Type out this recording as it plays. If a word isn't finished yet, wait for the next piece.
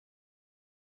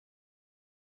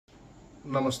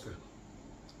Namaste.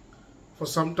 For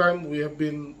some time we have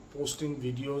been posting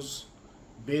videos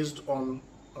based on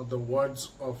the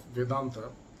words of Vedanta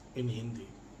in Hindi.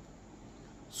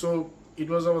 So it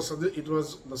was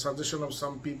the suggestion of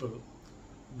some people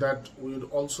that we would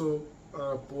also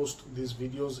post these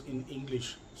videos in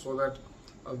English so that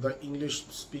the English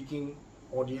speaking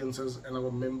audiences and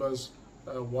our members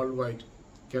worldwide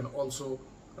can also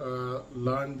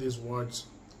learn these words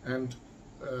and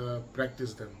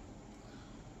practice them.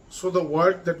 So the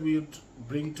word that we would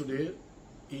bring today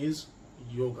is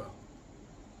yoga.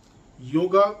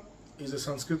 Yoga is a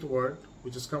Sanskrit word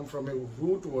which has come from a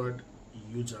root word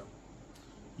yuja.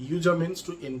 Yuja means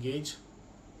to engage,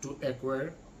 to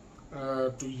acquire,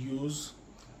 to use,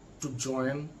 to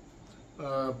join,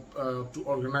 to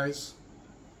organize,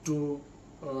 to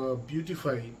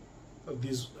beautify.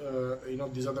 These are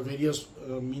the various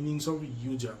meanings of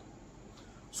yuja.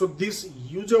 So this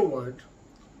yuja word,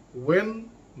 when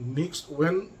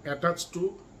attached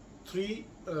to three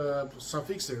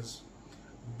suffixes,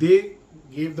 they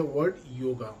gave the word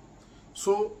yoga.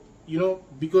 So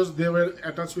because they were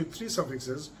attached with three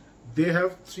suffixes, they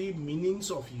have three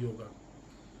meanings of yoga.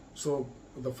 So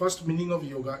the first meaning of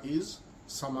yoga is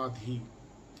samadhi.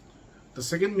 The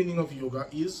second meaning of yoga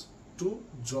is to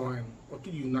join or to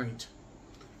unite,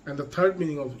 and the third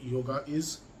meaning of yoga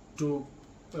is to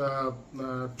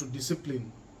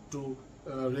discipline, to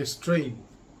restrain.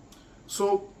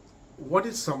 So what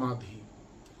is samadhi?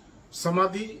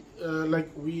 Samadhi, like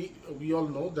we all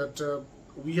know that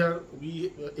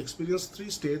we experience three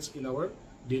states in our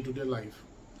day-to-day life.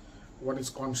 One is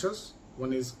conscious,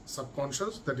 one is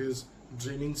subconscious, that is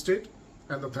dreaming state,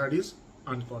 and the third is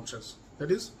unconscious,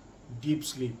 that is deep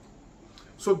sleep.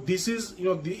 So this is,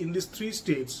 in these three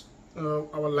states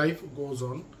our life goes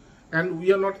on, and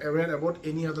we are not aware about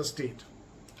any other state.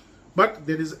 But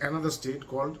there is another state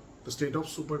called the state of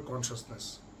super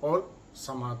consciousness or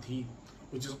samadhi,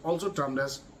 which is also termed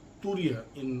as turiya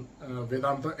in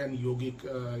Vedanta and yogic,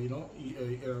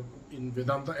 in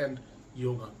Vedanta and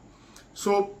yoga.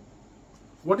 So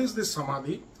what is this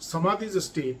samadhi? Samadhi is a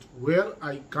state where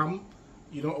I come,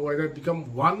 where I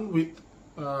become one with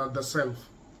the self,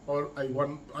 or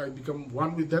I become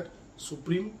one with that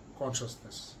supreme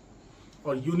consciousness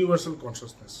or universal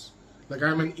consciousness. Like I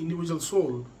am an individual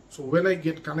soul, so when I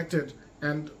get connected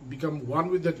and become one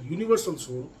with that universal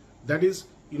soul, that is,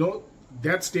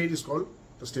 that state is called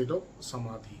the state of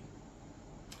samadhi.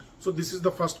 So this is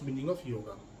the first meaning of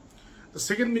yoga. The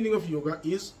second meaning of yoga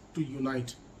is to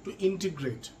unite, to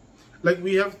integrate. Like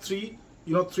we have three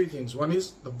things. One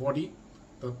is the body,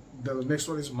 the next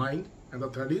one is mind, and the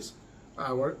third is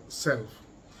our self.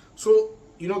 So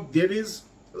there is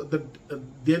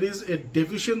a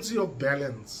deficiency of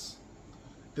balance.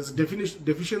 There's a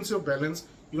deficiency of balance.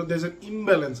 There's an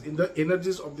imbalance in the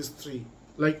energies of these three.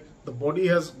 Like the body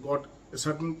has got a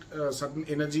certain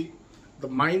energy, the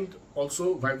mind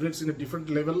also vibrates in a different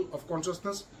level of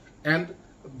consciousness, and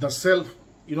the self,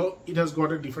 it has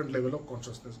got a different level of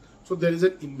consciousness. So there is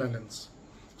an imbalance.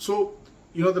 So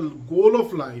the goal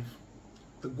of life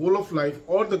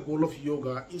or the goal of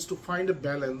yoga is to find a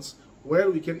balance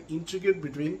where we can integrate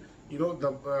between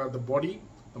the body,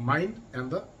 the mind,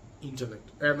 and the intellect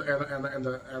and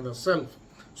the self.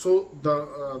 So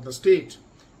the state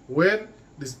where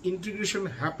this integration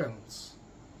happens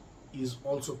is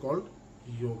also called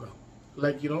yoga.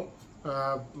 Like in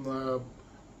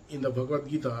the Bhagavad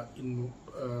Gita, in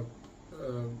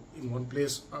one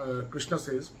place, Krishna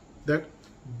says that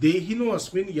Dehino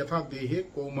asmin yatha dehe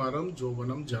komaram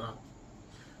jovanam jara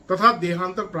tatha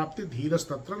dehantar prapti dhiras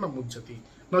tatra na mujjati.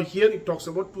 Now here it talks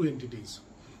about two entities.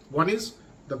 One is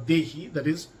the Dehi, that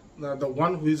is the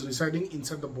one who is residing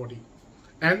inside the body,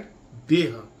 and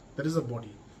Deha, that is the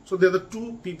body. So they are the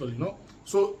two people,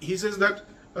 So he says that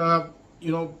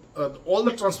all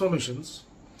the transformations,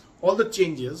 all the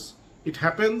changes, it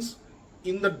happens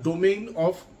in the domain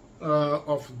of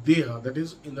Deha, that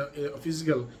is in the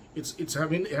physical. It's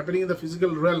happening in the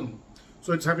physical realm.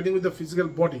 So it's happening with the physical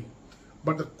body.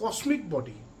 But the cosmic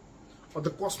body or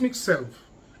the cosmic self,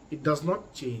 it does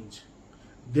not change.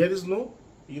 There is no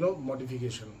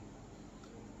modification.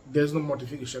 There is no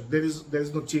modification. There is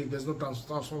no change. There is no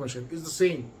transformation. It's the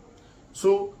same.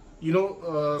 So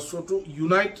so to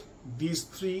unite these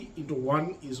three into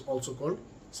one is also called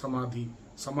samadhi.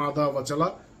 Samadha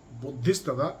vachala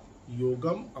buddhistada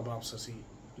yogam abhapsasi.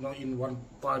 In one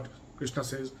part Krishna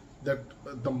says that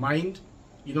the mind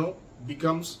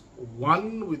becomes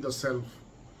one with the self,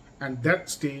 and that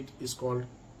state is called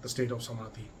the state of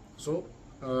samadhi. So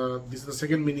this is the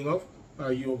second meaning of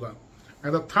yoga.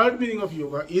 And the third meaning of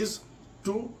yoga is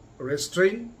to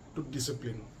restrain, to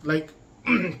discipline. Like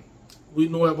we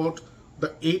know about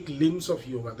the 8 limbs of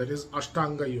yoga, that is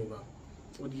Ashtanga yoga,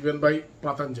 given by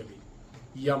Patanjali.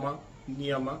 Yama,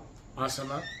 Niyama,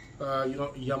 Asana,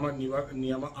 Yama,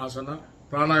 Niyama, Asana,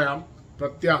 Pranayam,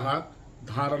 Pratyahar,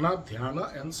 Dharana,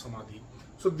 Dhyana and Samadhi.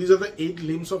 So these are the 8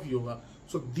 limbs of yoga.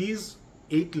 So these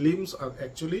 8 limbs are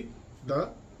actually the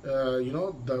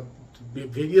the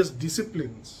various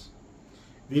disciplines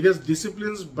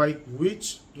by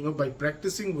which, by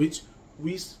practicing which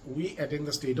we attain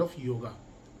the state of yoga.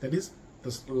 That is,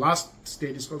 the last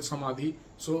state is called Samadhi.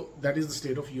 So that is the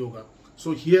state of yoga.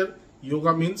 So here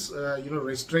yoga means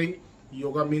restraint.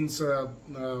 Yoga means a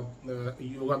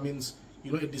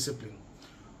discipline.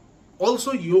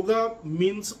 Also yoga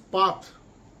means path.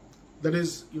 That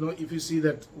is, if you see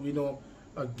that, we know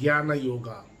Jnana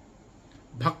yoga,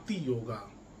 Bhakti yoga,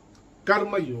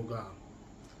 Karma yoga,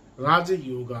 Raja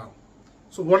yoga.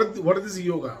 So what is this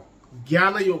yoga?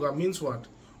 Jnana yoga means what?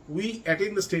 We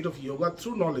attain the state of yoga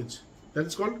through knowledge. That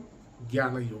is called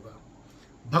Jnana yoga.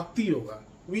 Bhakti yoga,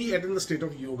 we attain the state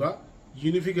of yoga,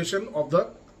 unification of the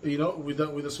with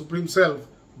the Supreme Self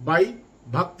by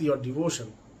bhakti or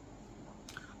devotion.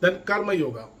 Then Karma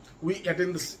yoga, we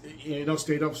attain the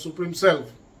state of Supreme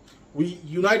Self. We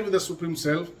unite with the Supreme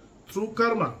Self through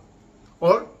karma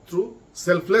or through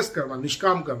selfless karma,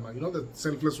 nishkam karma, the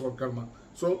selfless work karma.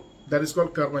 So that is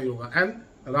called Karma yoga. And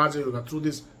Raja yoga, through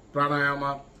this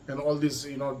pranayama and all these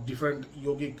different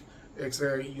yogic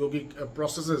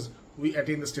processes, we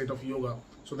attain the state of yoga.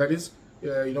 So that is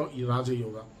Raja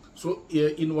yoga. So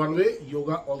in one way,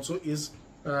 yoga also is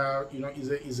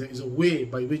is a way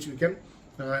by which we can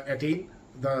attain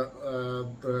the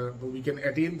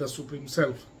Supreme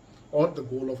Self or the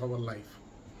goal of our life.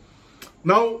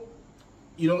 Now,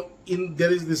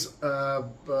 there is this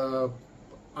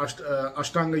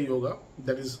Ashtanga yoga,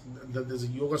 there's a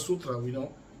Yoga Sutra. We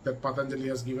know that Patanjali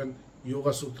has given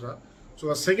Yoga Sutra. So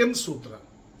the second sutra,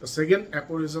 the second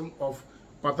aphorism of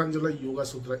Patanjali Yoga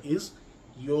Sutra is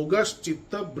Yogas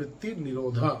Chitta Vritti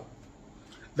Nirodha.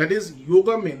 That is,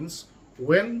 yoga means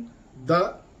when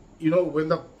the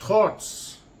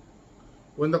thoughts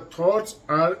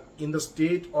are in the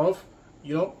state of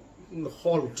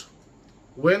halt,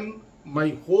 when my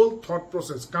whole thought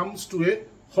process comes to a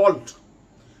halt,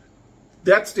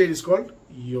 that state is called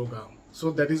yoga.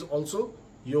 So that is also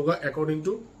yoga according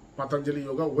to Patanjali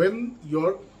yoga. When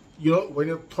your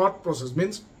thought process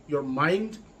means your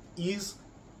mind is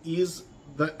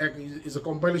a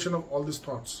compilation of all these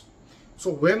thoughts.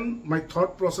 So when my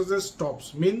thought processes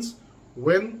stops, means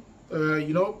when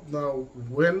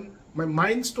when my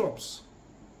mind stops.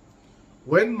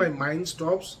 When my mind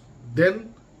stops,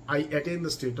 then I attain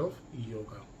the state of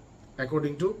yoga,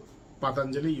 according to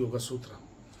Patanjali Yoga Sutra.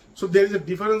 So there is a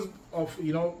difference of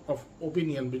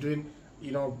opinion between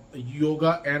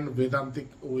yoga and Vedantic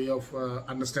way of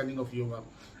understanding of yoga.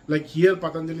 Like here,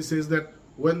 Patanjali says that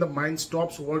when the mind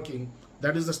stops working,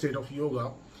 that is the state of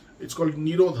yoga. It's called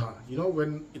Nirodha.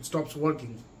 When it stops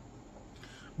working.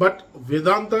 But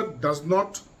Vedanta does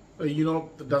not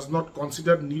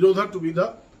consider Nirodha to be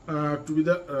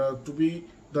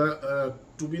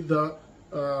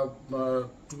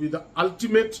the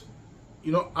ultimate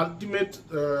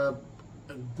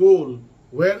goal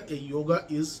where a yoga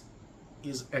is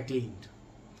attained.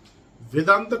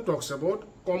 Vedanta talks about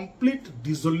complete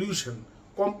dissolution,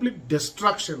 complete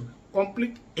destruction,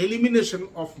 complete elimination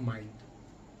of mind.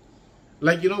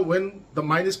 Like when the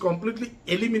mind is completely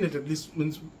eliminated, this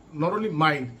means not only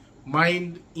mind,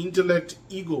 intellect,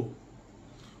 ego.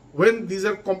 When these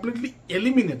are completely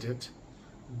eliminated,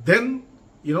 then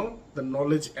the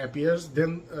knowledge appears,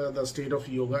 then the state of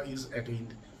yoga is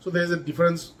attained. So there is a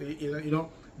difference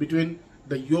between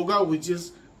the yoga which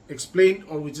is explained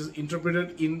or which is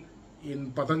interpreted in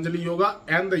Patanjali yoga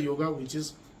and the yoga which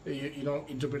is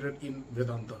interpreted in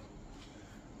Vedanta.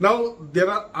 Now there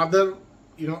are other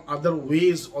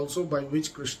ways also by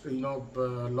which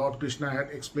Lord Krishna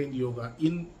had explained yoga.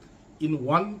 In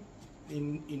one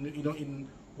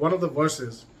of the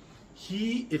verses,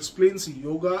 he explains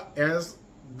yoga as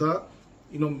the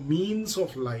means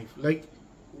of life. Like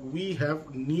we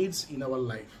have needs in our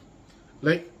life,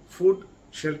 like food,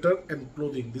 shelter and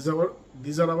clothing.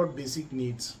 These are our basic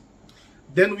needs.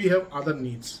 Then we have other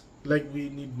needs, like we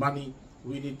need money,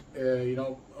 we need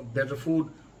better food,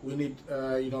 we need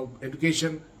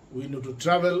education, we need to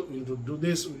travel, we need to do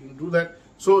this, we need to do that.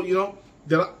 So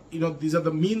there are these are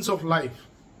the means of life.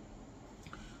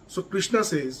 So Krishna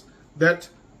says that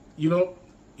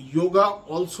yoga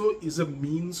also is a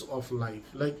means of life.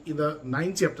 Like in the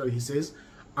 9th chapter he says,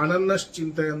 Anannas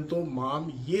chintayanto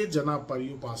mam ye jana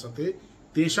paryupasate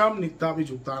tesham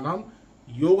nittavijuktanam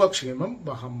yoga kshemam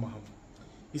baham maham.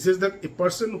 He says that a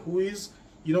person who is,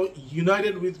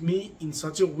 united with me in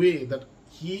such a way that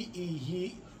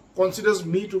he considers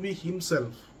me to be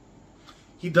himself.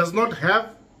 He does not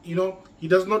have, he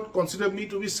does not consider me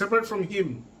to be separate from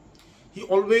him. He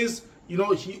always,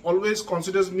 he always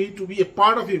considers me to be a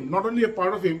part of him, not only a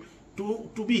part of him,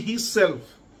 to be his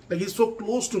self. Like he's so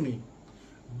close to me.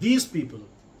 These people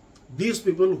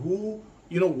who,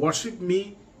 worship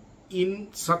me in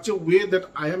such a way that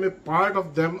I am a part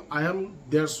of them, I am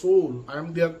their soul, I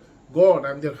am their God,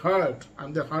 I am their heart, I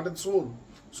am their heart and soul.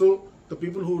 So the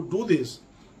people who do this,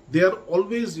 they are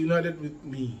always united with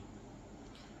me.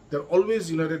 They're always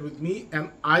united with me,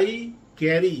 and I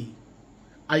carry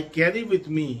with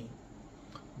me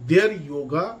their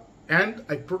yoga, and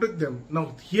I protect them.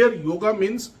 Now here yoga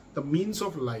means the means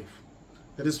of life.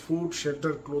 That is food,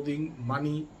 shelter, clothing,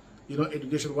 money,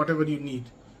 education, whatever you need.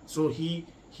 So he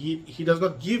does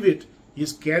not give it.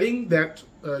 He's carrying that,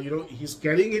 he's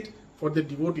carrying it for the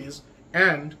devotees,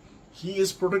 and he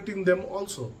is protecting them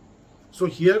also. So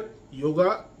here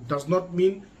yoga does not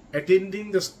mean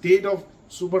attaining the state of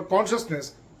super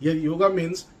consciousness. Here yoga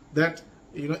means that,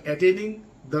 attaining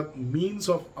the means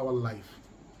of our life.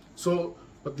 So,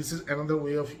 but this is another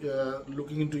way of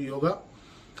looking into yoga.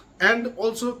 And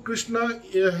also Krishna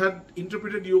had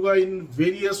interpreted yoga in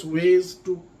various ways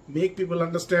to make people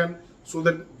understand, so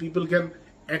that people can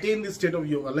attain this state of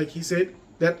yoga. Like he said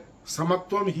that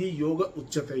samatvam hi yoga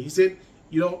uchyate. He said,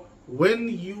 when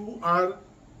you are,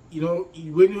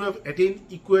 when you have attained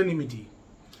equanimity,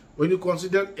 when you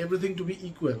consider everything to be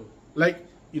equal, like,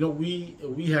 we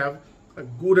have a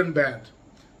good and bad,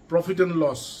 profit and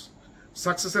loss,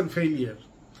 success and failure,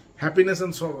 happiness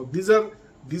and sorrow. These are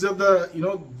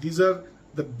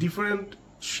the different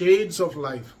shades of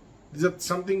life. These are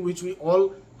something which we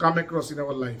all come across in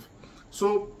our life.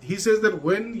 So he says that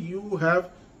when you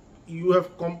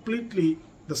have completely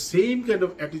the same kind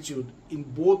of attitude in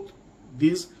both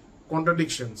these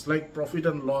contradictions, like profit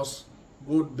and loss,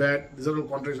 good, bad, these are all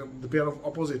contradictions, the pair of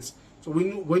opposites. So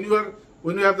when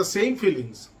you have the same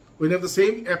feelings, when you have the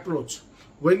same approach,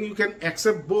 when you can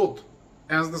accept both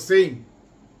as the same,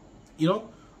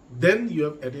 then you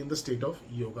have attained the state of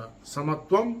yoga.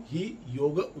 Samatvam hi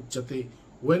yoga uchyate.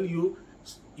 When you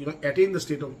attain the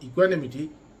state of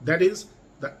equanimity, that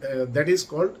is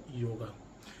called yoga.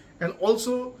 And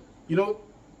also,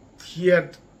 he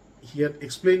had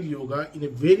explained yoga in a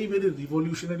very, very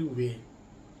revolutionary way.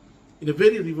 In a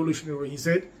very revolutionary way, he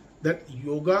said that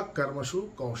yoga karmashu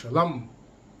kaushalam.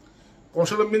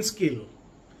 Kaushalam means skill.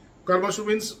 Karmashu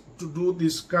means to do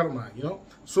this karma,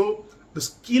 So the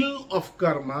skill of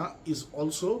karma is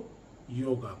also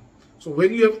yoga. So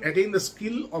when you have attained the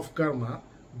skill of karma,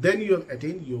 then you have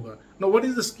attained yoga. Now what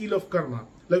is the skill of karma?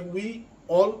 Like we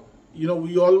all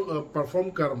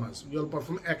perform karmas, we all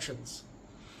perform actions.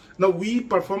 Now we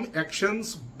perform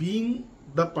actions being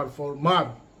the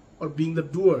performer or being the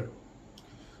doer.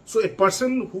 So a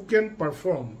person who can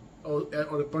perform or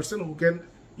a person who can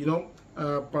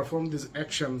perform these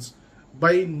actions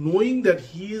by knowing that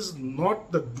he is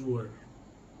not the doer,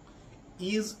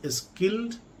 is a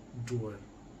skilled doer.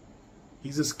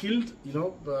 He's a skilled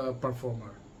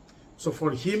performer. So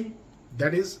for him,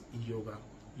 that is yoga.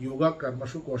 Yoga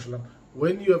karmashu kaushalam.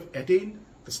 When you have attained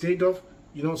the state of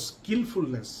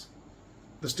skillfulness,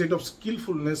 the state of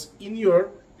skillfulness in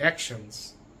your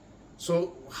actions.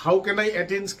 So how can I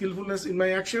attain skillfulness in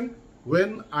my action?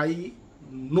 When I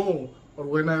know, or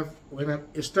when I've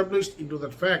established into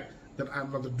that fact that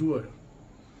I'm not the doer.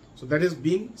 So that is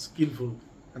being skillful,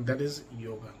 and that is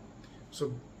yoga.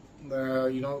 So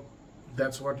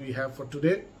that's what we have for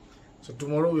today. So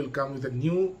tomorrow we'll come with a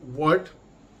new word,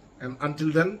 and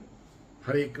until then,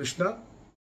 Hare Krishna.